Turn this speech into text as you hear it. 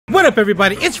What up,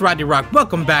 everybody? It's RodneyRocK.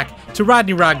 Welcome back to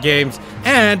RodneyRocK Games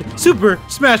and Super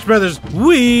Smash Brothers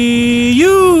Wii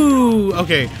U.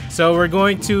 Okay, so we're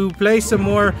going to play some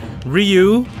more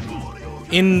Ryu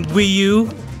in Wii U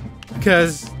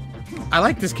because I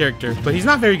like this character, but he's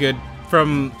not very good.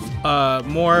 From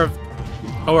more of,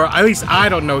 or at least I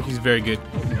don't know he's very good.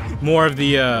 More of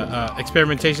the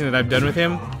experimentation that I've done with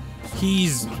him.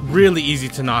 He's really easy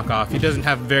to knock off. He doesn't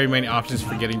have very many options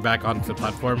for getting back onto the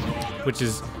platform, which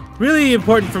is really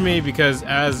important for me because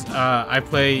as I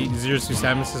play Zero Suit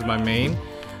Samus as my main,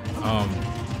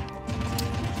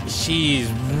 she is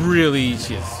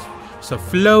so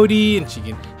floaty, and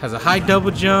she has a high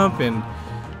double jump, and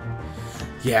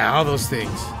yeah, all those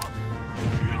things.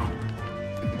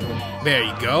 There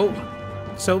you go.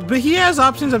 So, but he has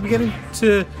options. I'm beginning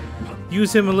to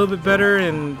use him a little bit better,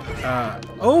 and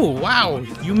oh wow,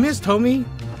 you missed, homie.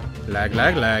 Lag,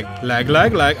 lag, lag, lag,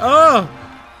 lag, lag. Oh,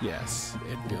 yes,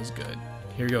 it feels good.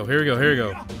 Here we go, here we go, here we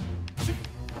go.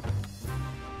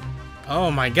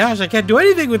 Oh my gosh, I can't do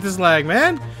anything with this lag,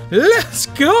 man. Let's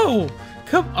go.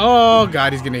 Come. Oh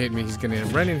god, he's gonna hit me. He's gonna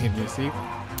run and hit me. See?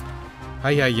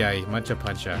 Ay ay ay, mancha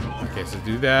pancha. Okay, so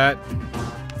do that.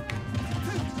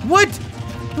 What?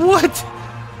 What?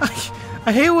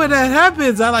 I hate when that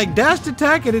happens. I like dashed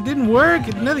attack and it didn't work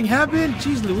and nothing happened.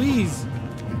 Jeez Louise.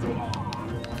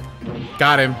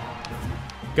 Got him.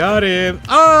 Got him.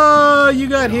 Oh, you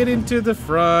got hit into the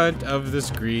front of the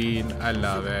screen. I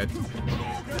love it.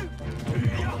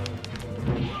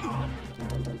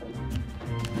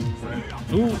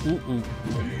 Ooh, ooh, ooh.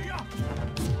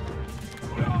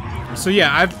 So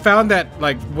yeah, I've found that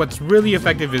like what's really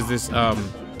effective is this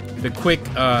the quick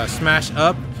smash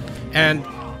up, and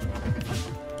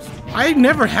I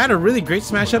never had a really great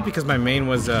smash up because my main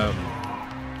was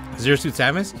Zero Suit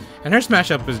Samus, and her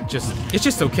smash up is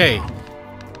just okay.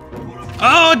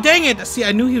 Oh dang it! See,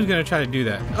 I knew he was gonna try to do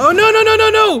that. Oh no no no no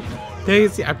no! Dang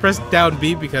it! See, I pressed down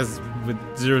B because with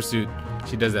Zero Suit,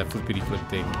 she does that flippity flip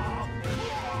thing.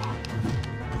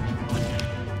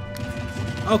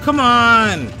 Oh come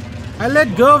on! I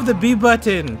let go of the B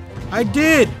button. I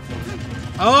did.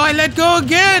 Oh, I let go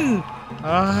again.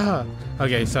 Ah.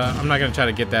 Okay, so I'm not gonna try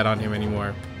to get that on him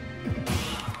anymore.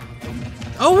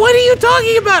 Oh, what are you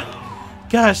talking about?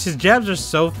 Gosh, his jabs are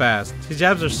so fast. His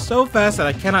jabs are so fast that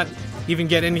I cannot even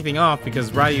get anything off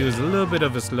because Ryu is a little bit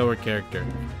of a slower character.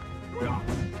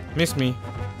 Miss me.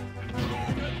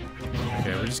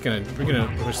 Okay,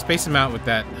 we're space him out with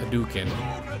that Hadouken.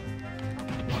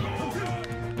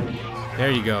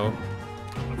 There you go.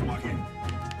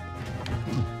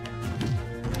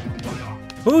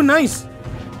 Oh, nice.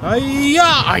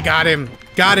 Yeah, I got him.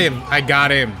 Got him. I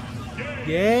got him.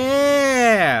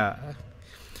 Yeah.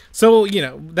 So, you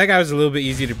know, that guy was a little bit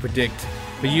easy to predict,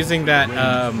 but using that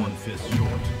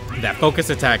that focus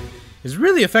attack is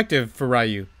really effective for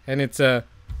Ryu, and it's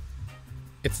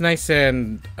nice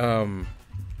and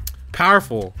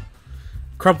powerful.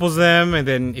 Crumples them, and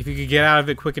then if you could get out of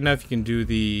it quick enough, you can do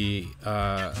the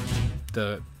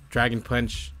Dragon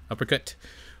Punch uppercut.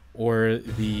 Or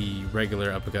the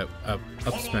regular uppercut, up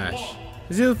smash.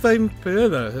 See who's playing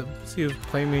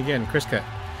me again. Chris Cut.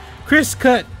 Chris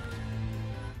Cut!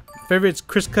 Favorites,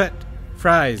 Chris Cut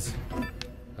fries.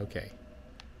 Okay.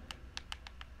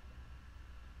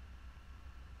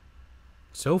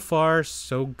 So far,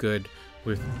 so good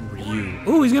with Ryu.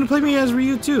 Oh, he's gonna play me as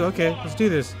Ryu too. Okay, let's do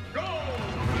this.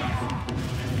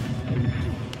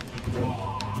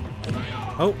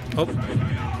 Oh, oh.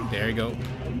 There you go.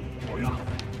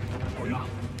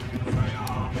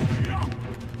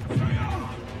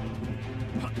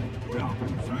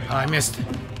 Oh, I missed.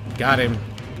 Got him.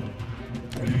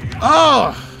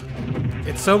 Oh!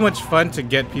 It's so much fun to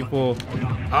get people.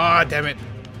 Ah, oh, damn it.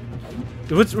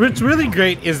 What's really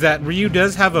great is that Ryu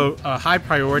does have a high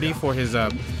priority for his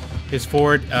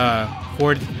forward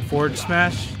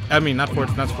smash. I mean, not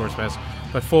forward smash,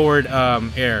 but forward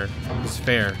air. His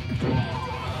fair.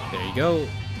 There you go.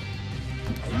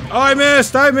 Oh, I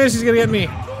missed! I missed! He's gonna get me!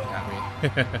 Got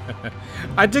me.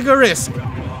 I took a risk.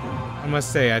 I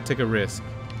must say, I took a risk.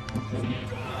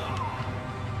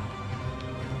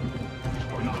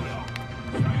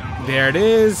 There it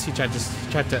is. He tried to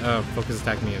focus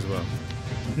attack me as well.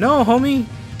 No, homie.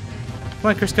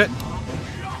 Come on, Chris Cut.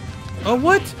 Oh,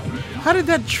 what? How did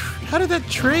that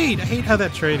trade? I hate how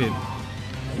that traded.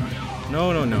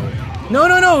 No, no, no. No,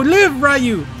 no, no! Live,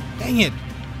 Ryu! Dang it.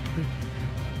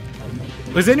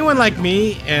 Was anyone like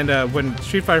me and when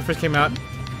Street Fighter first came out?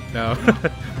 No.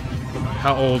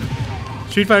 How old?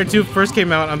 Street Fighter 2 first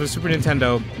came out on the Super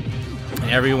Nintendo, and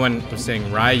everyone was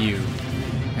saying Ryu,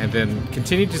 and then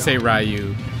continued to say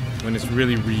Ryu when it's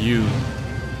really Ryu.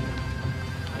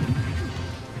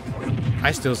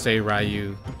 I still say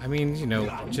Ryu. I mean, you know,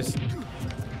 just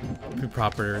be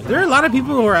proper. There are a lot of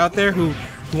people who are out there who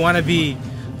want to be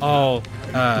all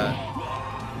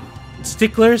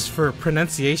sticklers for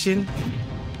pronunciation.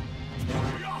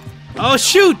 Oh,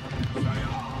 shoot!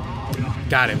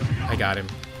 Got him. I got him.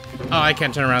 Oh, I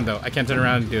can't turn around, though. I can't turn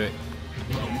around and do it.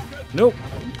 Nope.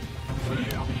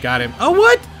 Got him. Oh,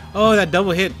 what? Oh, that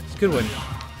double hit. It's a good one.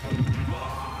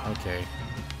 Okay.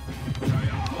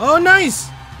 Oh, nice!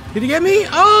 Did he get me?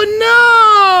 Oh,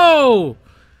 no!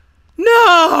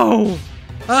 No!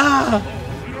 Ah!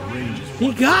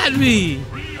 He got me!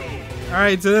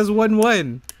 Alright, so that's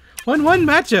 1-1. 1-1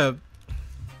 matchup.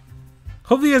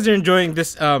 Hopefully you guys are enjoying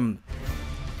this, a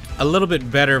little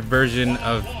bit better version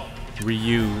of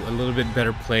Ryu. A little bit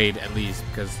better played, at least,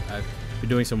 because I've been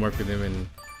doing some work with him and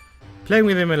playing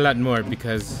with him a lot more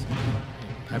because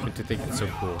I happen to think it's so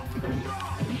cool.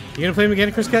 You gonna play him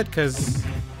again, Chris Cut? Because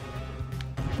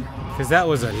that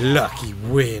was a lucky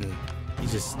win. He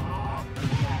just...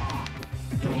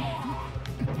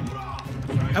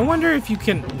 I wonder if you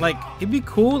can, like, it'd be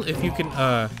cool if you can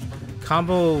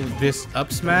combo this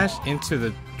up smash into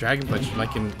the Dragon Punch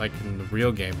like in the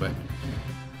real game, but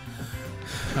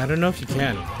I don't know if you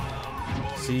can.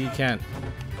 See, you can't.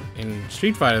 In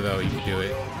Street Fighter though, you can do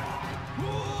it.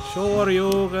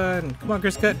 Shoryuken. Come on,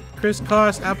 Chris Cut. Chris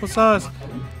Cos, applesauce.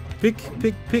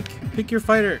 Pick your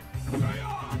fighter.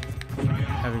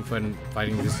 Having fun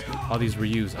fighting all these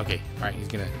Ryus. Okay, alright, he's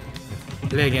gonna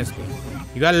play against me.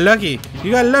 You got lucky.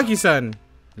 You got lucky, son.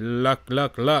 Luck.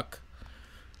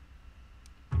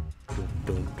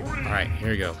 Alright,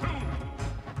 here we go.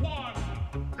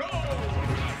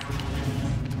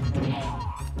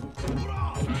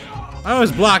 I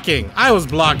was blocking.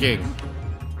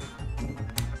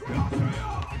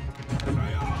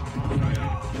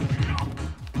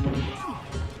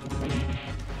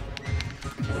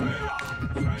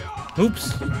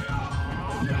 Oops.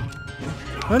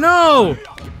 Oh no!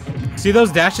 See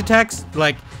those dash attacks?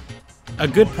 Like, a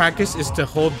good practice is to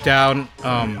hold down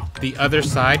the other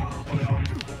side.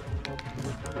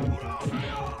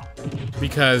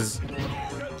 Because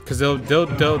they'll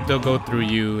go through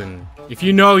you, and if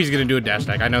you know he's gonna do a dash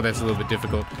attack, I know that's a little bit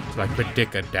difficult to like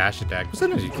predict a dash attack, but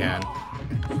sometimes you can.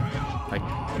 Like,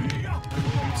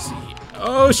 let's see.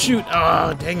 Oh shoot!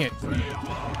 Oh dang it!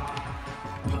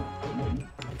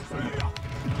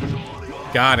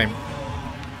 Got him.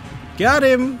 Got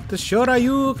him! The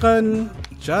Shoryuken!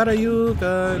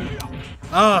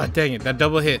 Oh, dang it. That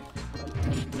double hit.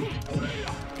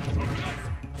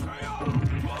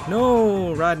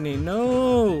 No, Rodney,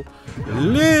 no!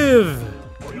 Live!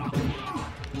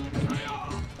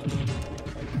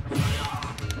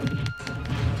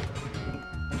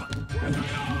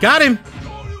 Got him!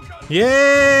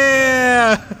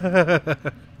 Yeah!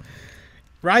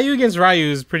 Ryu against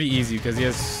Ryu is pretty easy because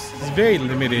he's very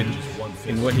limited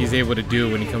in what he's able to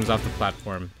do when he comes off the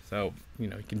platform. So, you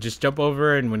know, you can just jump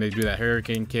over, and when they do that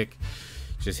hurricane kick,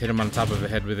 just hit him on top of the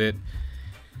head with it.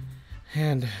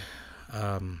 And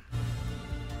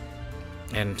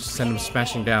send him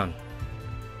smashing down.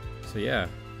 So yeah,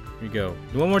 here we go.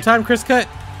 Do one more time, Chris Cut.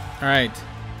 All right.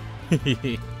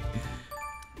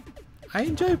 I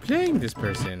enjoy playing this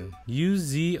person.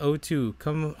 UZO2.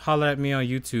 Come holler at me on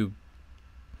YouTube.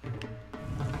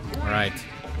 All right.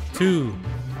 2,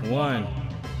 1.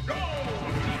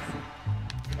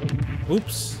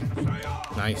 Oops.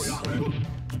 Nice.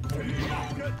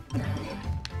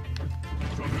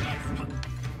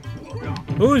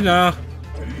 Ooh, no. I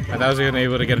thought I was gonna be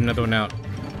able to get another one out.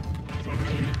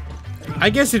 I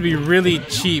guess it'd be really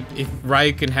cheap if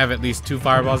Ryu can have at least 2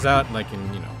 fireballs out, like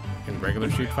in, you know, in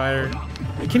regular Street Fighter.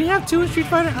 Can he have 2 in Street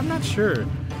Fighter? I'm not sure.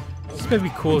 This would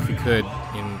be cool if he could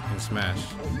in Smash.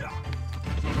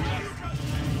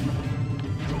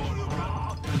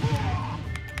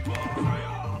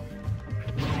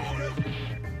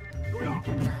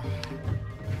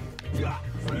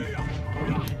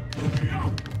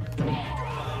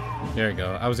 There we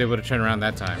go. I was able to turn around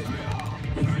that time.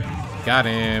 Got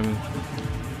him.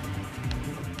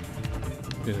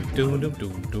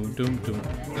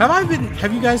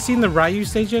 Have you guys seen the Ryu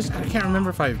stages? I can't remember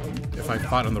if I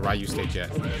fought on the Ryu stage yet.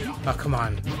 Oh, come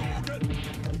on.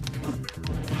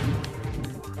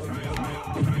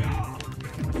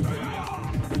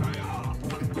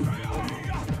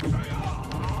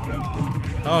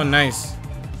 Oh, nice.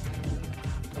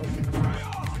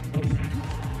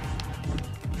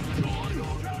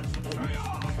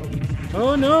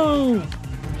 Oh no!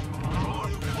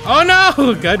 Oh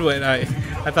no! Good one. I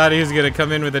thought he was gonna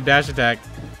come in with a dash attack.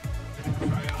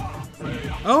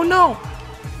 Oh no!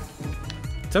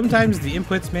 Sometimes the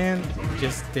inputs, man,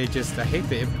 I hate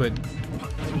the input.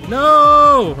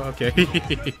 No! Okay.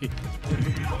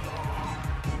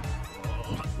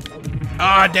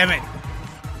 Ah, oh, damn it.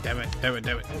 Damn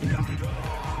it.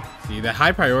 See, the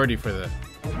high priority for the...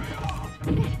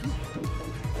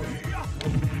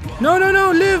 No,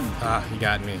 live! Ah, he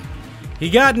got me.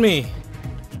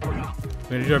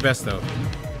 We're gonna do our best, though.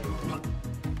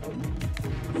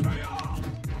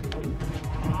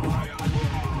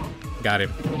 Got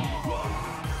him.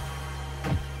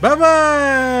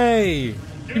 Bye-bye!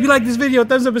 If you like this video,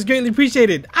 thumbs up is greatly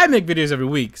appreciated. I make videos every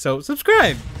week, so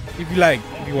subscribe if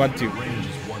you want to.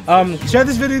 Share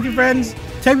this video with your friends,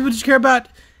 tell people what you care about,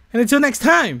 and until next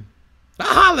time, I'll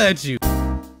holla at you.